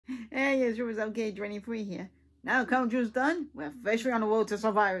Hey, it was LK23 here. Now Counter's done, we're officially on the road to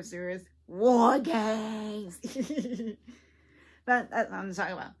Survivor Series. War Games! But that's what I'm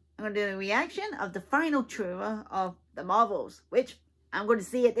talking about. I'm going to do a reaction of the final trailer of The Marvels, which I'm going to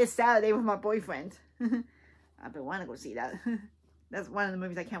see it this Saturday with my boyfriend. I've been wanting to go see that. That's one of the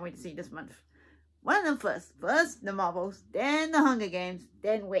movies I can't wait to see this month. One of them first. First, The Marvels, then The Hunger Games,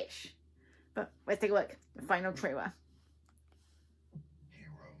 then Wish. But let's take a look. The final trailer.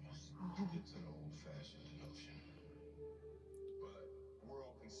 It's an old-fashioned notion, but the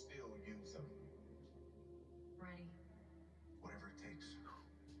world can still use them. Ready. Whatever it takes.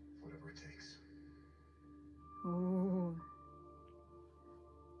 Whatever it takes. Ooh.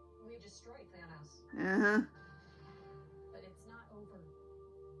 We destroyed Thanos, Uh-huh. but it's not over.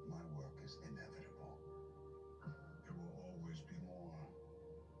 My work is inevitable. There will always be more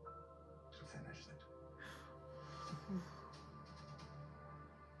to finish it.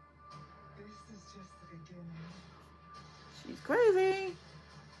 This is just the beginning. She's crazy.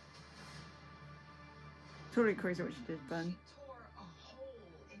 Totally crazy what she did, Ben. She tore a hole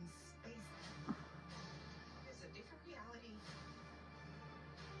in space. There's a different reality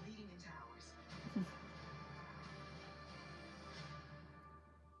leading into ours.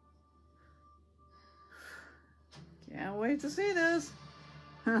 Can't wait to see this.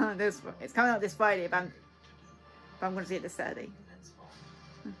 It's coming out this Friday, but I'm going to see it this Saturday. Invincible.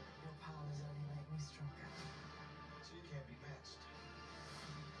 Your powers only make me stronger. So you can't be matched.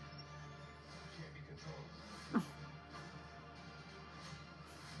 You can't be controlled.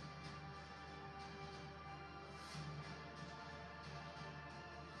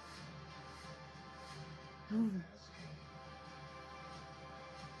 Asking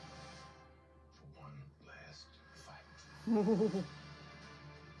for one last fight. You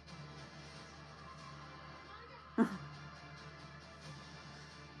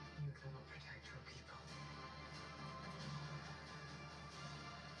cannot protect your people.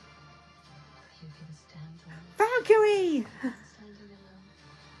 You can stand tall. Valkyrie! Standing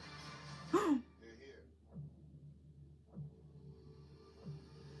alone. They're here.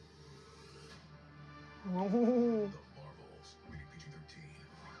 Oh. The Marvels, rated PG-13.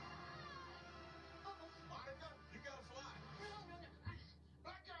 Monica, you gotta fly.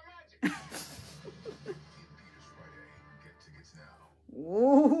 Black girl magic. In theaters Friday. Get tickets now.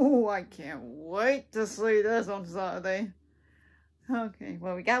 Ooh, I can't wait to see this on Saturday. Okay,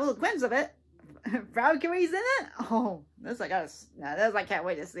 well, we got a little glimpse of it. Valkyrie's in it? Oh, this I can't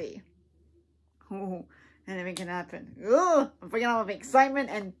wait to see. Oh, anything can happen. Ugh, I'm freaking out with excitement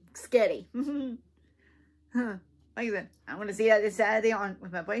and scary. Like I said, I'm going to see that this Saturday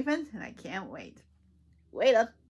with my boyfriend, and I can't wait. Wait up.